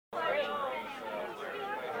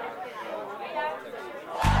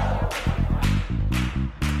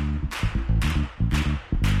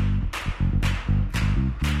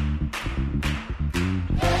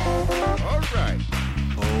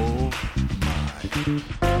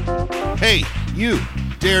Hey, you,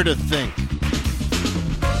 dare to think.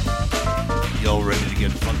 Y'all ready to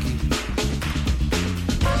get funky?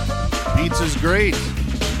 Pizza's great,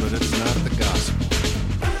 but it's not the gospel.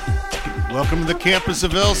 Welcome to the campus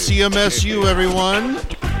of LCMSU, everyone.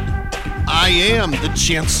 I am the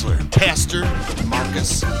Chancellor, Pastor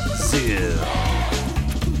Marcus Zill.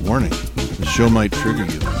 Warning, the show might trigger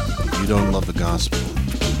you if you don't love the gospel.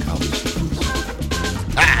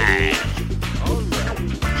 Hi!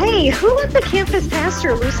 Hey, who let the campus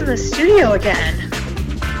pastor loose in the studio again?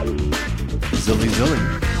 Zilly Zilly.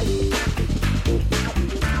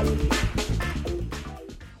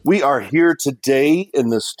 We are here today in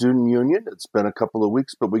the Student Union. It's been a couple of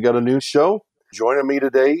weeks, but we got a new show. Joining me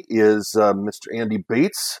today is Mr. Andy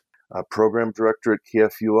Bates, Program Director at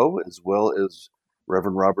KFUO, as well as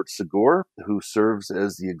Reverend Robert Zagore, who serves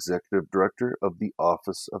as the Executive Director of the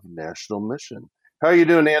Office of National Mission. How are you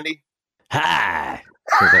doing, Andy? Hi!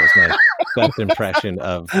 So that was my best impression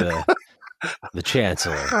of the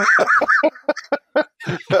Chancellor.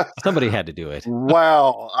 Somebody had to do it.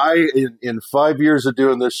 Wow. In 5 years of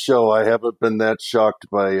doing this show, I haven't been that shocked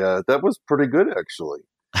by that was pretty good, actually.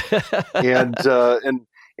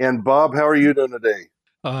 And Bob, how are you doing today?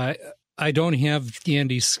 I don't have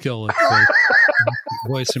Andy's skill at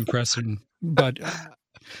voice impression, but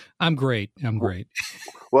I'm great.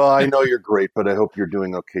 Well, I know you're great, but I hope you're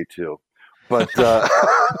doing okay too. But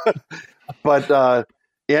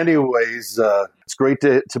anyways, it's great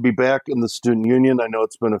to be back in the Student Union. I know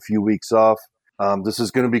it's been a few weeks off. This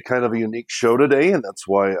is going to be kind of a unique show today, and that's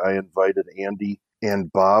why I invited Andy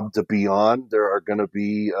and Bob to be on. There are going to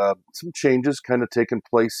be some changes kind of taking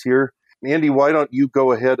place here. Andy, why don't you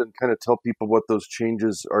go ahead and kind of tell people what those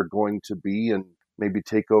changes are going to be, and maybe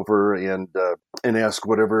take over and ask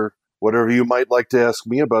whatever you might like to ask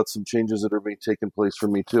me about some changes that are being taking place for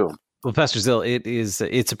me too. Well, Pastor Zill,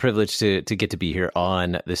 it's a privilege to get to be here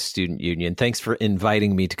on the Student Union. Thanks for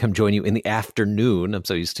inviting me to come join you in the afternoon. I'm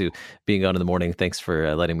so used to being on in the morning. Thanks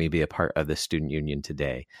for letting me be a part of the Student Union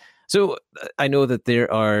today. So I know that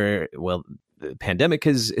the pandemic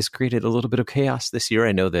has created a little bit of chaos this year.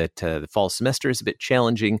 I know that the fall semester is a bit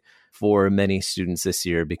challenging for many students this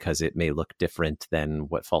year because it may look different than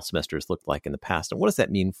what fall semesters looked like in the past. And what does that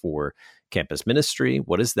mean for campus ministry?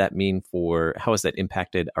 What does that mean for how has that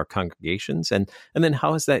impacted our congregations? And then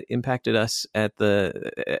how has that impacted us at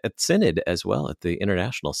Synod as well, at the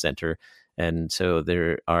International Center? And so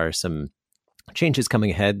there are some changes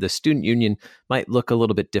coming ahead. The Student Union might look a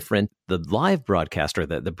little bit different. The live broadcast or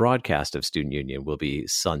the broadcast of Student Union will be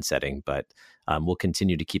sunsetting, but we'll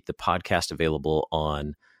continue to keep the podcast available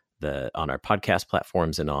on our podcast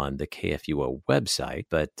platforms and on the KFUO website.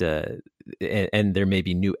 But and there may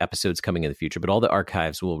be new episodes coming in the future, but all the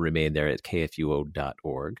archives will remain there at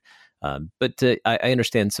kfuo.org. But I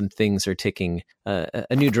understand some things are taking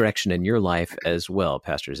a new direction in your life as well,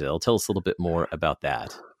 Pastor Zill. Tell us a little bit more about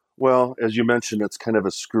that. Well, as you mentioned, it's kind of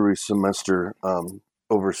a screwy semester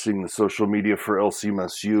overseeing the social media for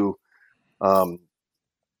LCMSU.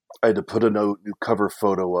 I had to put a new cover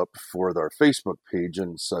photo up for our Facebook page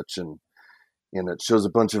and such, and it shows a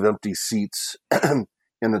bunch of empty seats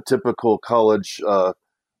in a typical college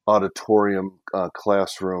auditorium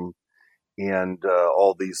classroom, and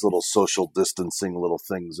all these little social distancing little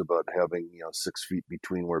things about having 6 feet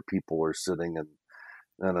between where people are sitting, and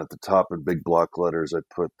at the top in big block letters, I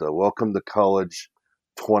put "Welcome to College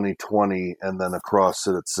 2020," and then across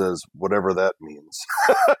it says whatever that means.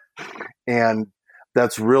 And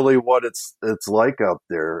that's really what it's like out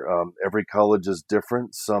there. Every college is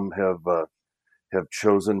different. Some have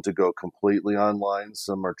chosen to go completely online.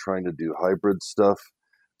 Some are trying to do hybrid stuff.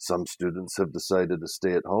 Some students have decided to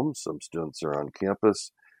stay at home. Some students are on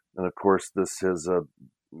campus, and of course, this has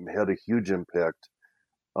had a huge impact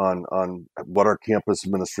on what our campus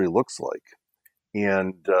ministry looks like.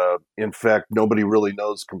 And in fact, nobody really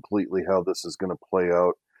knows completely how this is going to play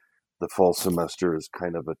out. The fall semester is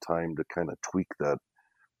kind of a time to kind of tweak that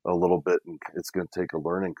a little bit, and it's going to take a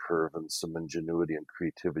learning curve and some ingenuity and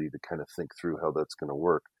creativity to kind of think through how that's going to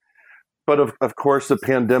work. But of course, the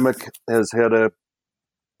pandemic has had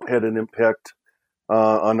an impact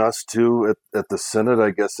on us too at the Synod.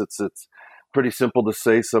 I guess it's pretty simple to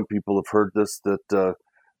say. Some people have heard this, that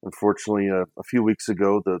unfortunately, a few weeks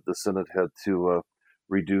ago, the Synod had to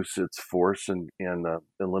reduce its force and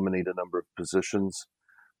eliminate a number of positions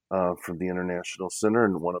from the International Center,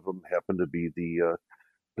 and one of them happened to be the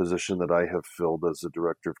position that I have filled as the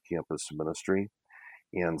Director of Campus Ministry.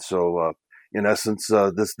 And so, in essence,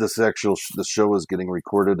 this show is getting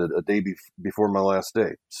recorded a day before my last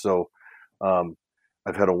day. So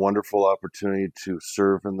I've had a wonderful opportunity to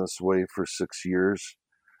serve in this way for 6 years.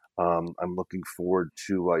 I'm looking forward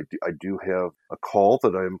to, I do have a call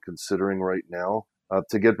that I'm considering right now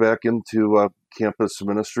to get back into campus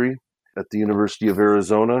ministry at the University of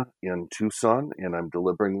Arizona in Tucson, and I'm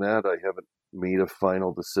delivering that. I haven't made a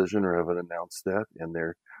final decision or haven't announced that, and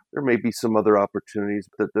there may be some other opportunities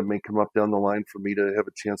that may come up down the line for me to have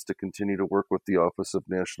a chance to continue to work with the Office of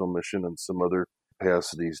National Mission and some other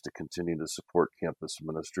capacities to continue to support campus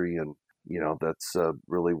ministry. And, that's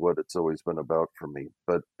really what it's always been about for me.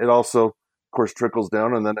 But it also, of course, trickles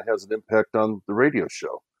down, and then it has an impact on the radio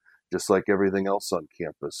show, just like everything else on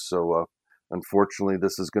campus. So, unfortunately,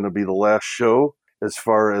 this is going to be the last show as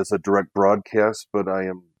far as a direct broadcast, but I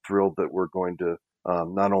am thrilled that we're going to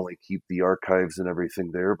not only keep the archives and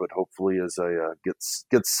everything there, but hopefully as I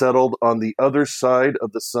get settled on the other side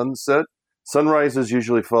of the sunset. Sunrises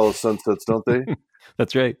usually follow sunsets, don't they?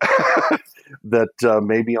 That's right. That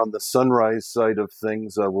maybe on the sunrise side of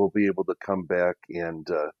things, we'll be able to come back and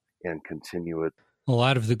continue it. A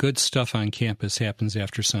lot of the good stuff on campus happens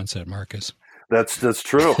after sunset, Marcus. That's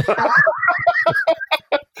true.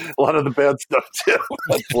 A lot of the bad stuff too,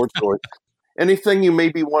 unfortunately. Anything you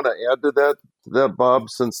maybe want to add to that, Bob,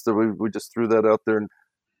 since we just threw that out there?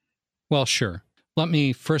 Well, sure. Let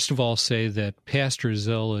me first of all say that Pastor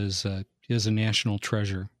Zill is a national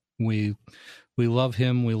treasure. We love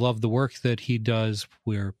him. We love the work that he does.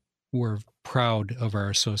 We're proud of our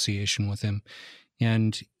association with him.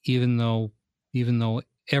 And even though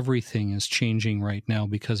everything is changing right now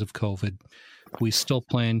because of COVID, we still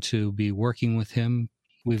plan to be working with him.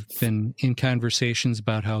 We've been in conversations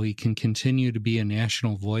about how he can continue to be a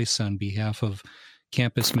national voice on behalf of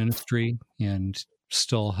campus ministry and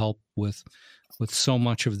still help with so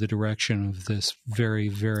much of the direction of this very,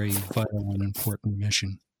 very vital and important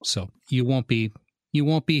mission. So you won't be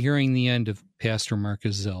hearing the end of Pastor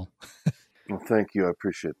Marcus Zill. Well, thank you. I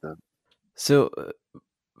appreciate that. So,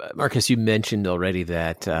 Marcus, you mentioned already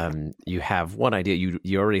that you have one idea.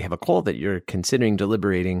 You already have a call that you're considering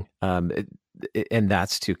deliberating, and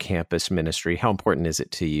that's to campus ministry. How important is it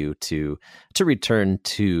to you to return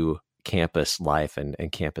to campus life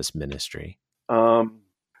and campus ministry?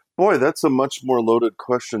 Boy, that's a much more loaded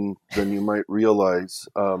question than you might realize.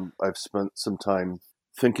 I've spent some time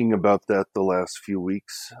thinking about that the last few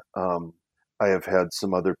weeks. I have had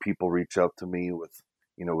some other people reach out to me with,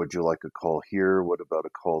 would you like a call here? What about a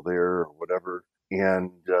call there? Or whatever.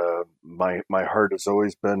 And my heart has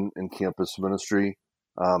always been in campus ministry,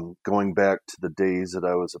 going back to the days that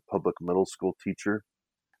I was a public middle school teacher.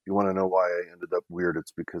 If you want to know why I ended up weird,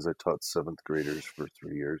 it's because I taught 7th graders for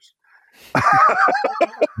 3 years.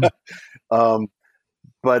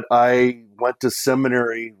 But I went to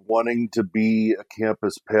seminary wanting to be a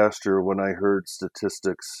campus pastor when I heard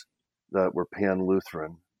statistics that were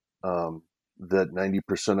pan-Lutheran, that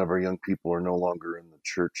 90% of our young people are no longer in the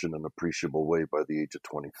church in an appreciable way by the age of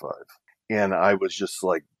 25. And I was just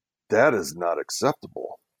like, that is not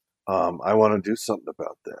acceptable. I want to do something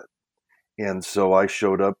about that. And so I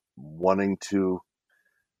showed up wanting to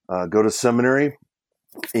go to seminary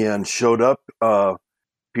and showed up.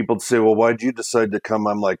 People would say, well, why'd you decide to come?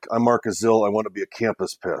 I'm like, I'm Marcus Zill. I want to be a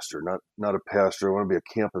campus pastor, not a pastor. I want to be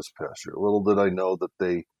a campus pastor. Little did I know that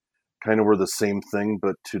they kind of were the same thing,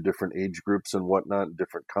 but to different age groups and whatnot, in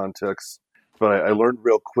different contexts. But I learned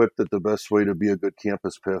real quick that the best way to be a good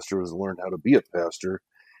campus pastor was to learn how to be a pastor,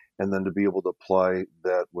 and then to be able to apply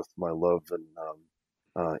that with my love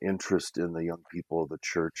and interest in the young people of the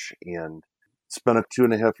church. And spent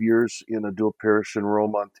 2.5 years in a dual parish in rural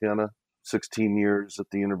Montana, 16 years at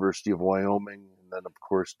the University of Wyoming, and then, of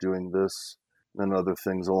course, doing this and other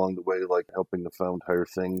things along the way, like helping to found Higher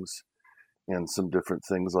Things and some different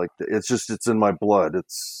things like that. It's in my blood.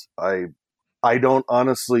 I don't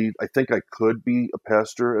honestly, I think I could be a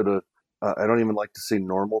pastor at I don't even like to say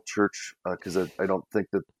normal church, because I don't think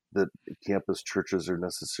that campus churches are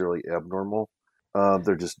necessarily abnormal.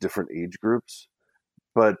 They're just different age groups.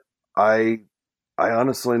 But I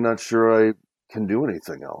honestly not sure I can do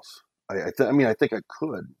anything else. I think I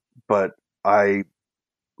could, but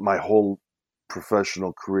my whole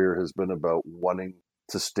professional career has been about wanting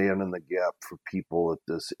to stand in the gap for people at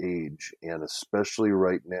this age, and especially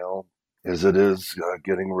right now, as it is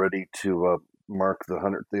getting ready to mark the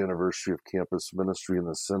 100th anniversary of campus ministry in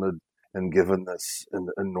the Synod, and given this an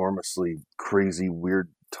enormously crazy, weird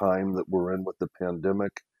time that we're in with the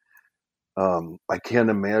pandemic, I can't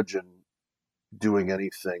imagine doing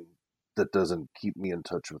anything that doesn't keep me in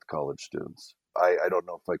touch with college students. I don't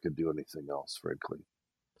know if I could do anything else, frankly.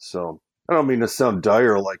 So I don't mean to sound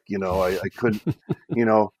dire, like, I couldn't,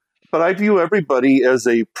 But I view everybody as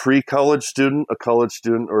a pre-college student, a college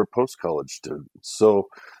student, or a post-college student. So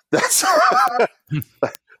that's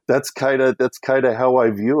that's kind of how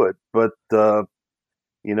I view it. But I'm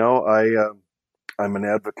an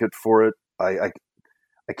advocate for it. I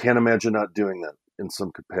can't imagine not doing that in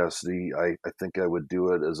some capacity. I think I would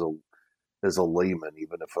do it as a layman,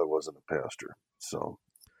 even if I wasn't a pastor. So,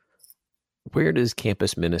 where does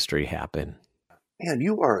campus ministry happen? Man,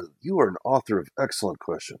 you are an author of excellent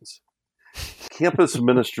questions. Campus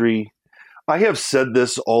ministry, I have said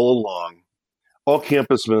this all along. All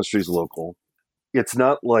campus ministry is local. It's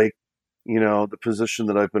not like, the position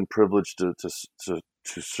that I've been privileged to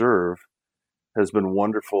serve has been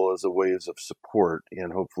wonderful as a ways of support,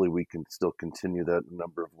 and hopefully we can still continue that in a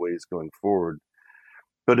number of ways going forward.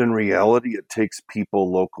 But in reality, it takes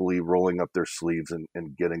people locally rolling up their sleeves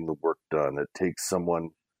and getting the work done. It takes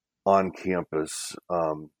someone on campus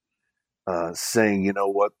saying, you know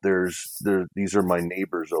what, these are my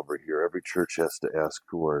neighbors over here. Every church has to ask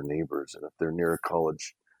who are neighbors. And if they're near a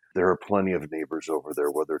college, there are plenty of neighbors over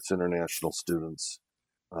there, whether it's international students,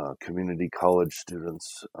 community college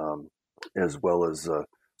students, as well as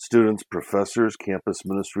students, professors. Campus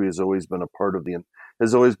ministry has always been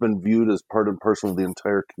has always been viewed as part and parcel of the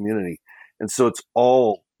entire community. And so it's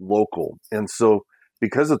all local. And so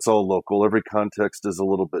because it's all local, every context is a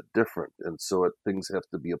little bit different. And so things have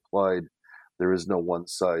to be applied. There is no one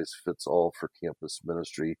size fits all for campus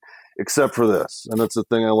ministry, except for this. And that's the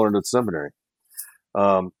thing I learned at seminary.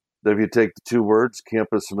 That if you take the two words,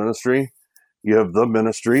 campus ministry, you have the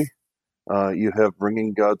ministry. You have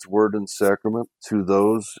bringing God's word and sacrament to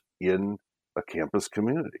those in a campus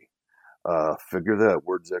community. Figure that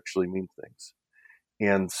words actually mean things.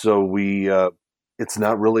 And so it's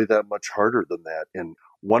not really that much harder than that. And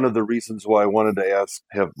one of the reasons why I wanted to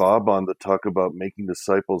have Bob on to talk about making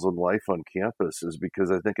disciples in life on campus is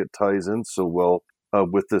because I think it ties in so well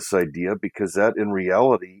with this idea, because that in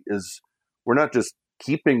reality is, we're not just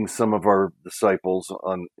keeping some of our disciples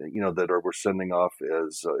on, we're sending off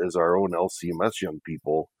as our own LCMS young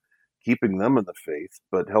people, keeping them in the faith,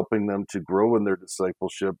 but helping them to grow in their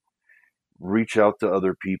discipleship, reach out to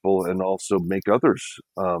other people, and also make others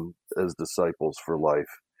as disciples for life.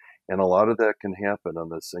 And a lot of that can happen on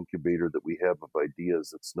this incubator that we have of ideas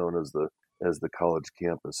that's known as the college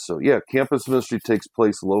campus. So yeah, campus ministry takes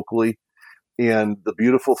place locally. And the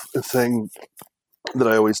beautiful thing that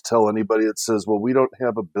I always tell anybody that says, well, we don't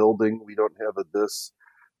have a building, we don't have a this,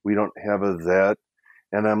 we don't have a that.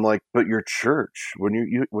 And I'm like, but your church, when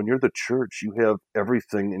you're the church, you have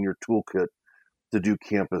everything in your toolkit to do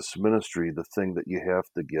campus ministry. The thing that you have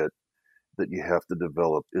to get, that you have to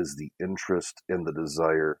develop, is the interest and the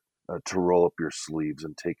desire to roll up your sleeves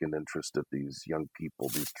and take an interest at these young people,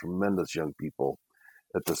 these tremendous young people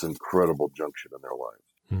at this incredible junction in their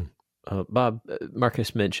lives. Bob,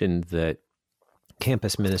 Marcus mentioned that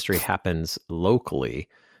campus ministry happens locally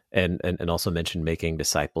and also mentioned making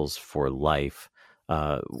disciples for life.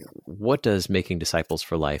 What does making disciples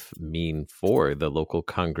for life mean for the local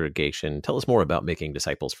congregation? Tell us more about making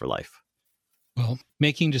disciples for life. Well,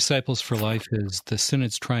 making disciples for life is the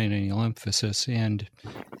Synod's triennial emphasis, and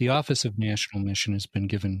the Office of National Mission has been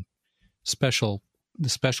given the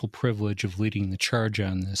special privilege of leading the charge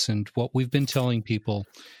on this. And what we've been telling people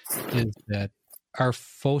is that our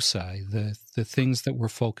foci, the things that we're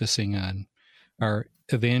focusing on, are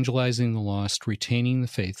evangelizing the lost, retaining the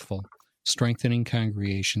faithful, strengthening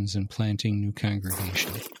congregations, and planting new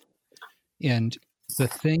congregations. And the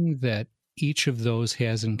thing that each of those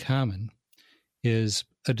has in common is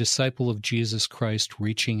a disciple of Jesus Christ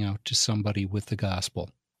reaching out to somebody with the gospel.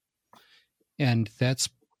 And that's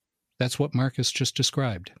what Marcus just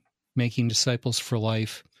described. Making disciples for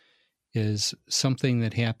life is something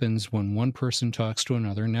that happens when one person talks to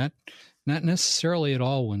another, not necessarily at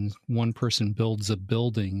all when one person builds a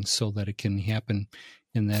building so that it can happen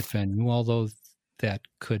in that venue, although that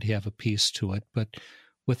could have a piece to it. But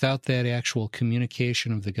without that actual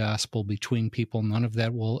communication of the gospel between people, none of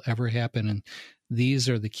that will ever happen. And these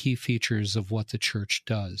are the key features of what the church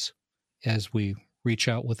does as we reach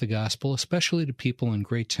out with the gospel, especially to people in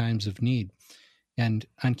great times of need. And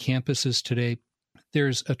on campuses today,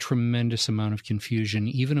 there's a tremendous amount of confusion,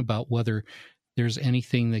 even about whether there's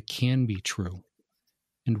anything that can be true.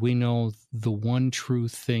 And we know the one true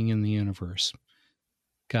thing in the universe,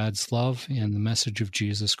 God's love and the message of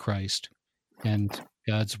Jesus Christ, and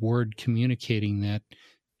God's word communicating that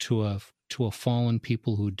to a fallen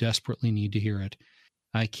people who desperately need to hear it.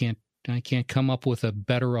 I can't come up with a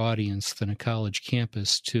better audience than a college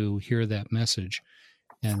campus to hear that message.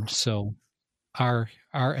 And so our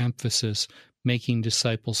emphasis, making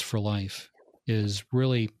disciples for life, is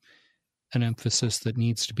really an emphasis that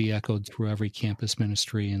needs to be echoed through every campus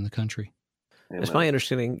ministry in the country. Amen. It's my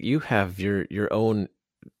understanding you have your own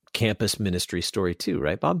campus ministry story too,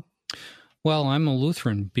 right, Bob? Well, I'm a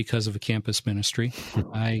Lutheran because of a campus ministry.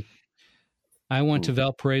 I went to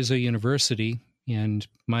Valparaiso University, and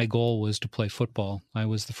my goal was to play football. I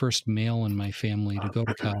was the first male in my family to go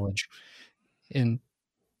to college, and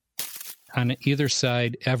on either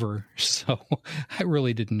side ever. So I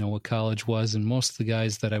really didn't know what college was, and most of the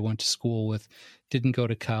guys that I went to school with didn't go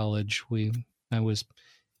to college. I was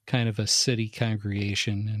kind of a city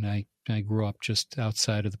congregation, and I grew up just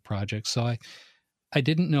outside of the project. So I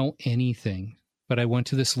didn't know anything, but I went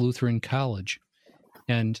to this Lutheran college,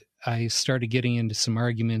 and I started getting into some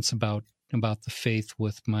arguments about the faith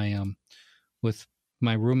with my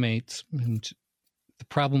roommates. And the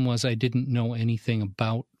problem was I didn't know anything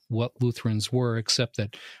about what Lutherans were, except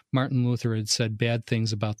that Martin Luther had said bad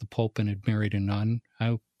things about the Pope and had married a nun.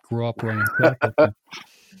 I grew up Roman Catholic.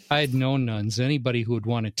 I had known nuns. Anybody who would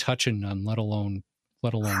want to touch a nun, let alone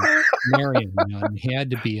marry a nun, had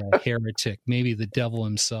to be a heretic, maybe the devil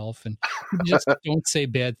himself. And you just don't say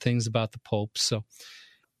bad things about the Pope. So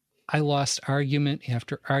I lost argument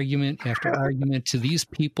after argument after argument to these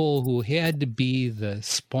people who had to be the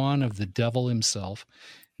spawn of the devil himself.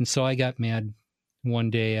 And so I got mad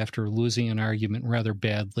one day after losing an argument rather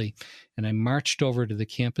badly, and I marched over to the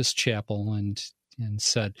campus chapel and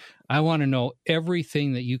said, I want to know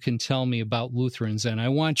everything that you can tell me about Lutherans, and I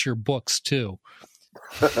want your books too.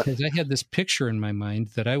 Because I had this picture in my mind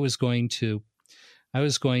that I was going to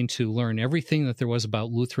learn everything that there was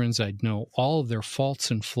about Lutherans. I'd know all of their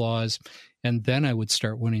faults and flaws, and then I would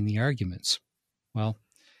start winning the arguments. Well,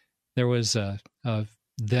 there was a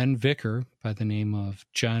then vicar by the name of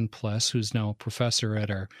John Pless, who's now a professor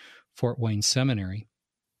at our Fort Wayne Seminary,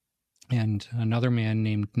 and another man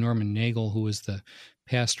named Norman Nagel, who was the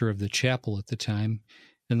pastor of the chapel at the time.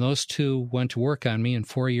 And those two went to work on me, and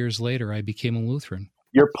 4 years later, I became a Lutheran.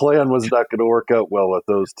 Your plan was not going to work out well with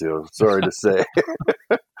those two, sorry to say.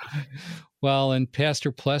 Well, and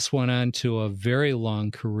Pastor Pless went on to a very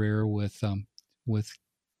long career with the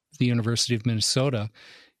University of Minnesota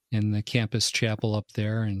in the campus chapel up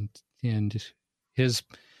there, and his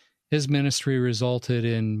ministry resulted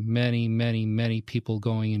in many, many, many people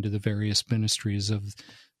going into the various ministries of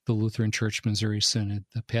the Lutheran Church Missouri Synod,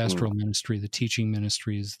 the pastoral ministry, the teaching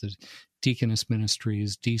ministries, the deaconess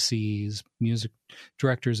ministries, DCEs, music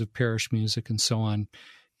directors of parish music, and so on.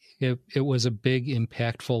 It was a big,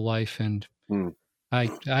 impactful life, and I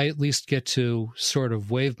at least get to sort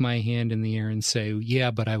of wave my hand in the air and say,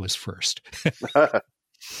 yeah, but I was first.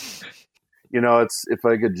 It's, if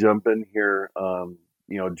I could jump in here,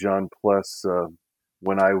 John Pless,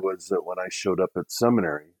 when I showed up at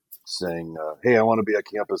seminary saying, hey, I want to be a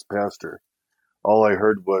campus pastor, all I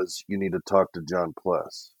heard was, you need to talk to John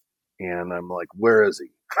Pless. And I'm like, where is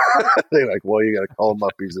he? They're like, well, you got to call him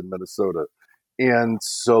up. He's in Minnesota. And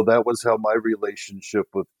so that was how my relationship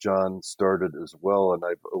with John started as well. And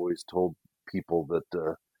I've always told people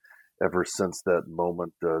that ever since that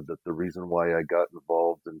moment, that the reason why I got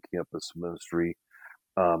involved in campus ministry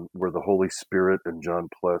were the Holy Spirit and John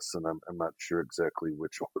Pless, and I'm not sure exactly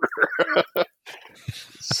which order.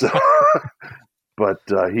 So, but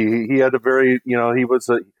he had a very,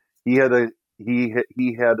 he had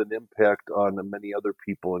an impact on many other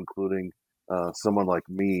people, including someone like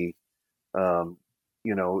me.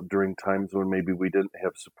 During times when maybe we didn't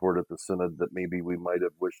have support at the synod, that maybe we might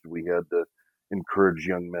have wished we had to encourage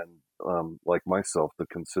young men like myself to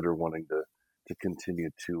consider wanting to continue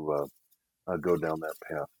to go down that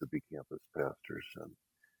path to be campus pastors. And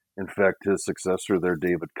in fact, his successor there,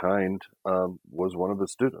 David Kind, was one of the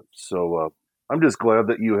students. So I'm just glad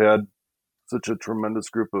that you had such a tremendous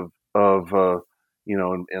group of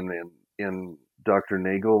in Dr.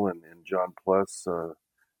 Nagel and John Pless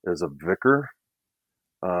as a vicar.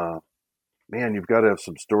 Man, you've got to have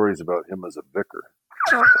some stories about him as a vicar.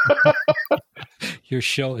 Your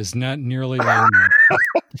show is not nearly long enough.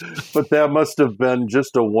 But that must have been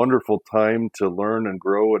just a wonderful time to learn and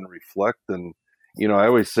grow and reflect. And, I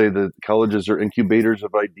always say that colleges are incubators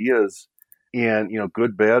of ideas, and,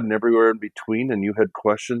 good, bad, and everywhere in between. And you had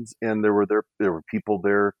questions, and there were people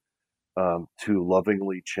there to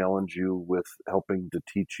lovingly challenge you with helping to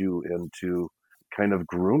teach you and to kind of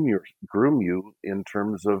groom you in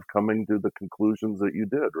terms of coming to the conclusions that you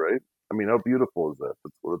did, right? I mean, how beautiful is that?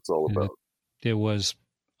 That's what it's all about. It was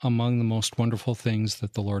among the most wonderful things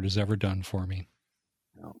that the Lord has ever done for me.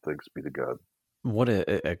 Thanks be to God. What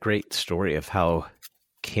a great story of how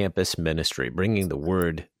campus ministry, bringing the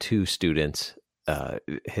word to students,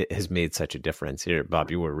 has made such a difference here.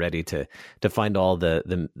 Bob, you were ready to find all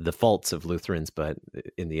the faults of Lutherans, but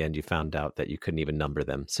in the end you found out that you couldn't even number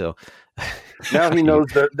them. So now he knows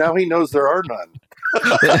there are none.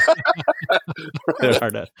 There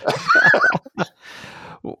are none.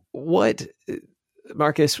 What,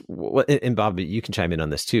 Marcus, and Bob, you can chime in on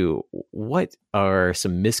this too. What are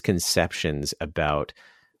some misconceptions about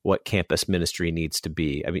what campus ministry needs to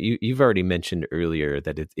be? I mean, you've already mentioned earlier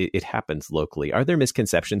that it happens locally. Are there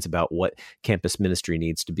misconceptions about what campus ministry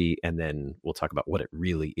needs to be? And then we'll talk about what it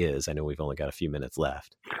really is. I know we've only got a few minutes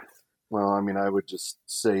left. Well, I mean, I would just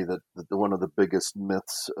say that one of the biggest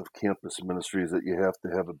myths of campus ministry is that you have to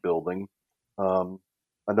have a building.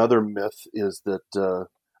 Another myth is that,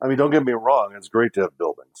 I mean, don't get me wrong, it's great to have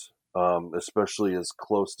buildings, especially as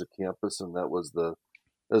close to campus. And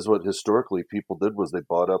that's what historically people did, was they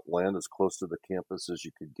bought up land as close to the campus as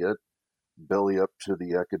you could get, belly up to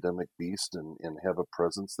the academic beast and have a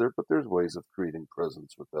presence there. But there's ways of creating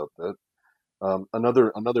presence without that.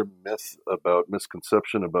 Another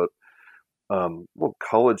misconception about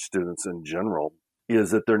college students in general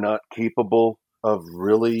is that they're not capable of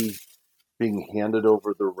really being handed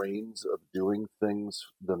over the reins of doing things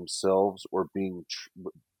themselves, or being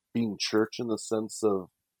church in the sense of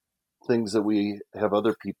things that we have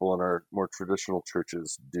other people in our more traditional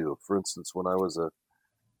churches do. For instance, when I was a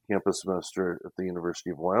campus minister at the University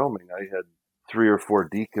of Wyoming, I had 3 or 4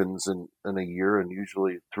 deacons in a year, and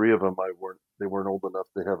usually 3 of them they weren't old enough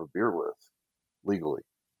to have a beer with legally.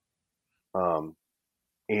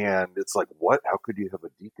 And it's like, what? How could you have a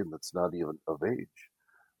deacon that's not even of age?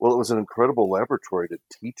 Well, it was an incredible laboratory to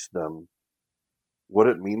teach them what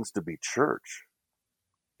it means to be church.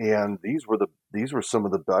 And these were some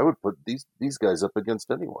of the, I would put these guys up against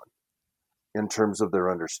anyone in terms of their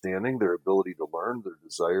understanding, their ability to learn, their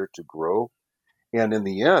desire to grow. And in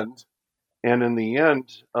the end,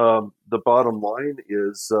 the bottom line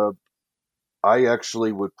is, I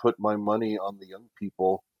actually would put my money on the young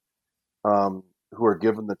people who are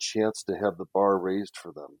given the chance to have the bar raised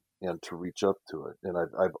for them and to reach up to it. And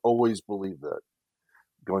I've always believed that.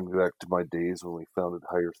 Going back to my days when we founded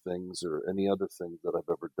Higher Things or any other thing that I've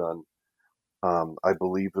ever done, I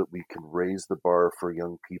believe that we can raise the bar for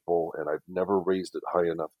young people, and I've never raised it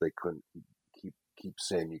high enough they couldn't keep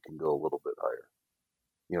saying you can go a little bit higher.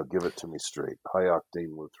 You know, give it to me straight. High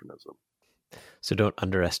octane Lutheranism. So don't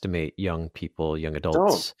underestimate young people, young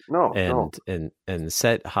adults. No. And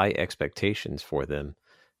set high expectations for them,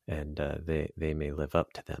 and they may live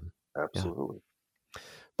up to them. Absolutely. Yeah.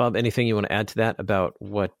 Bob, anything you want to add to that about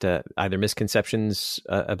what either misconceptions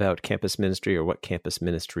about campus ministry or what campus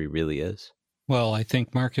ministry really is? Well, I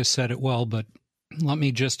think Marcus said it well, but let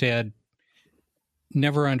me just add,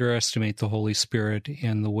 never underestimate the Holy Spirit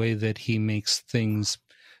and the way that he makes things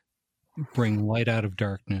bring light out of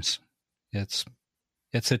darkness. It's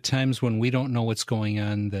at times when we don't know what's going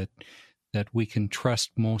on that we can trust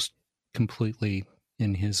most completely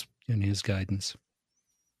in his guidance.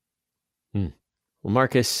 Well,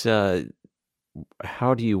 Marcus,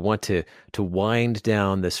 how do you want to wind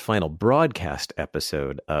down this final broadcast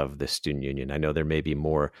episode of the Student Union? I know there may be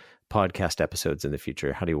more podcast episodes in the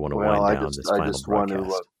future. How do you want to wind down this final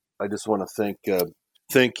broadcast? I just want to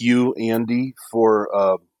thank you, Andy,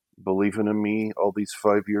 for believing in me all these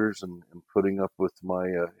 5 years and putting up with my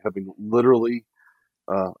having literally.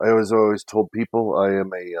 I always told people I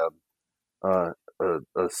am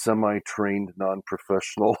a semi-trained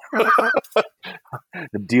non-professional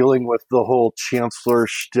dealing with the whole chancellor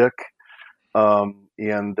shtick,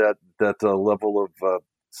 and that level of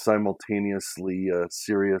simultaneously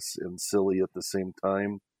serious and silly at the same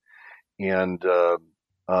time. And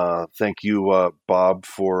thank you, Bob,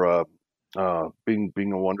 for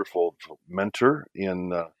being a wonderful mentor in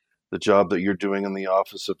the job that you're doing in the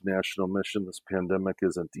Office of National Mission. This pandemic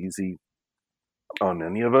isn't easy on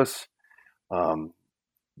any of us.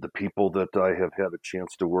 The people that I have had a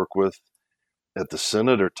chance to work with at the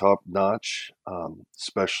Synod are top notch,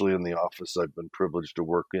 especially in the office I've been privileged to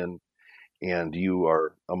work in, and you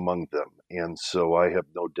are among them. And so I have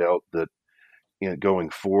no doubt that going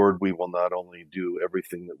forward, we will not only do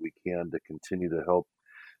everything that we can to continue to help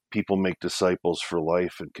people make disciples for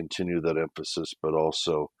life and continue that emphasis, but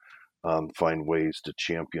also find ways to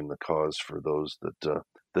champion the cause for those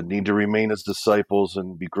that need to remain as disciples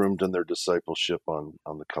and be groomed in their discipleship on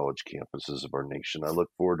the college campuses of our nation. I look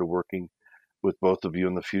forward to working with both of you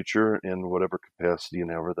in the future in whatever capacity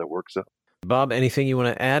and however that works out. Bob, anything you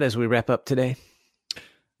want to add as we wrap up today?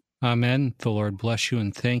 Amen. The Lord bless you,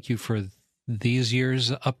 and thank you for these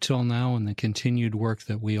years up till now and the continued work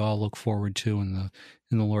that we all look forward to in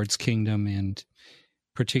the Lord's kingdom. And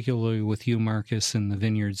particularly with you, Marcus, and the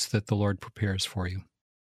vineyards that the Lord prepares for you.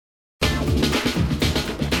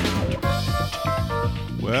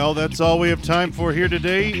 Well, that's all we have time for here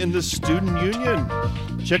today in the Student Union.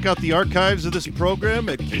 Check out the archives of this program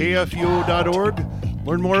at KFUO.org.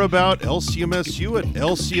 Learn more about LCMSU at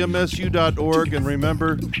LCMSU.org. And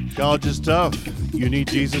remember, college is tough. You need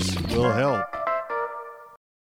Jesus, will help.